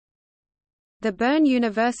The Bern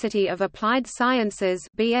University of Applied Sciences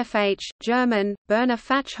 (BFH, German, Berner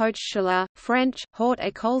Fachhochschule, French, Haute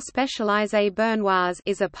École Spécialisée Bernoise)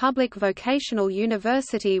 is a public vocational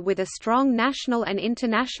university with a strong national and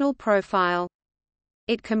international profile.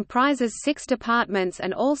 It comprises 6 departments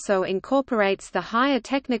and also incorporates the Higher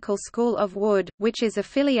Technical School of Wood, which is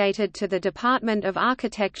affiliated to the Department of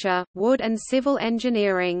Architecture, Wood and Civil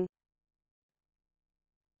Engineering.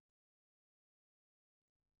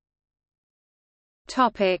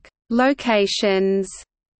 Locations.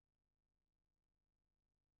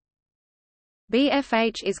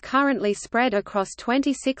 BFH is currently spread across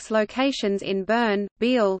 26 locations in Bern,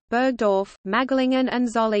 Biel, Bergdorf, Maglingen and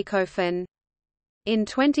Zollikofen. In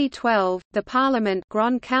 2012, the Parliament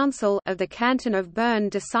Grand Council of the Canton of Bern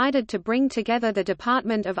decided to bring together the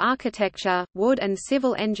Department of Architecture, Wood and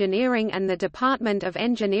Civil Engineering and the Department of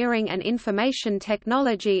Engineering and Information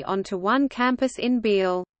Technology onto one campus in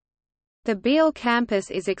Biel. The Biel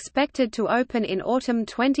campus is expected to open in autumn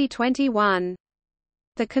 2021.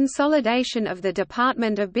 The consolidation of the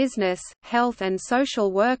Department of Business, Health and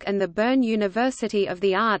Social Work and the Bern University of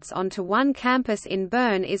the Arts onto one campus in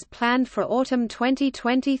Bern is planned for autumn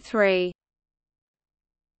 2023.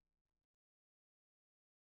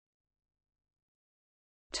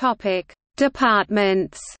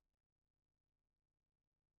 Departments.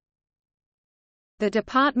 The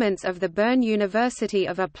departments of the Bern University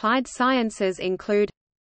of Applied Sciences include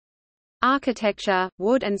Architecture,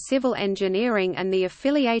 Wood and Civil Engineering and the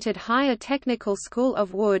affiliated Higher Technical School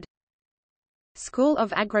of Wood, School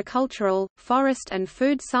of Agricultural, Forest and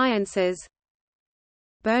Food Sciences,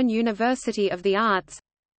 Bern University of the Arts,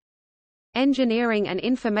 Engineering and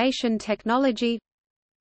Information Technology,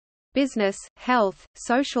 Business, Health,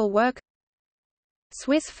 Social Work,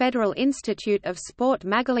 Swiss Federal Institute of Sport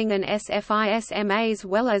Maglingen SFIS as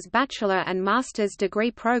well as bachelor and master's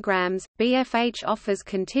degree programs. BFH offers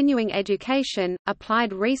continuing education,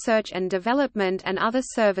 applied research and development and other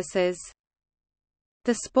services.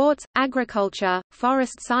 The sports, agriculture,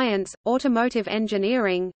 forest science, automotive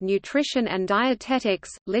engineering, nutrition and dietetics,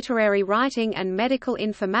 literary writing and medical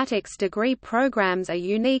informatics degree programs are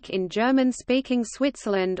unique in German-speaking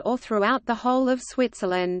Switzerland or throughout the whole of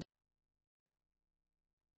Switzerland.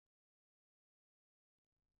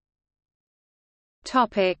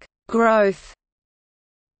 Growth.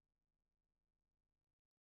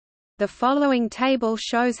 The following table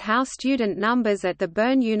shows how student numbers at the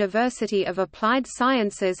Bern University of Applied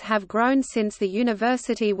Sciences have grown since the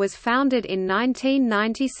university was founded in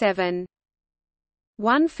 1997.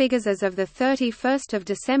 1 figures as of 31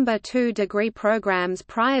 December 2 degree programs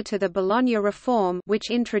prior to the Bologna reform which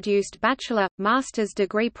introduced bachelor, master's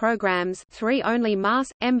degree programs 3 only Mass.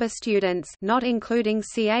 EMBA students not including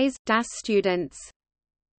CAs, DAS students.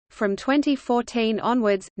 From 2014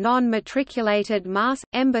 onwards, non-matriculated Mass.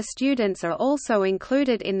 EMBA students are also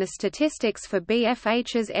included in the statistics for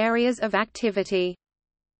BFH's areas of activity.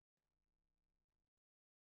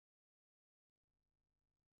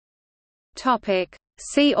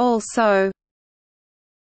 See also: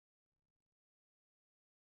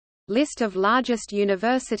 List of largest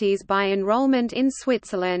universities by enrollment in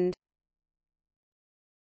Switzerland.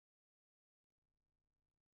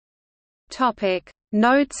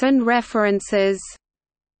 Notes and references.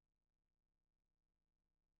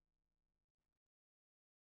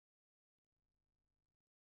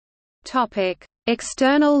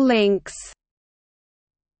 External links.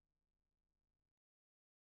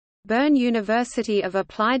 Bern University of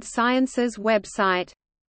Applied Sciences website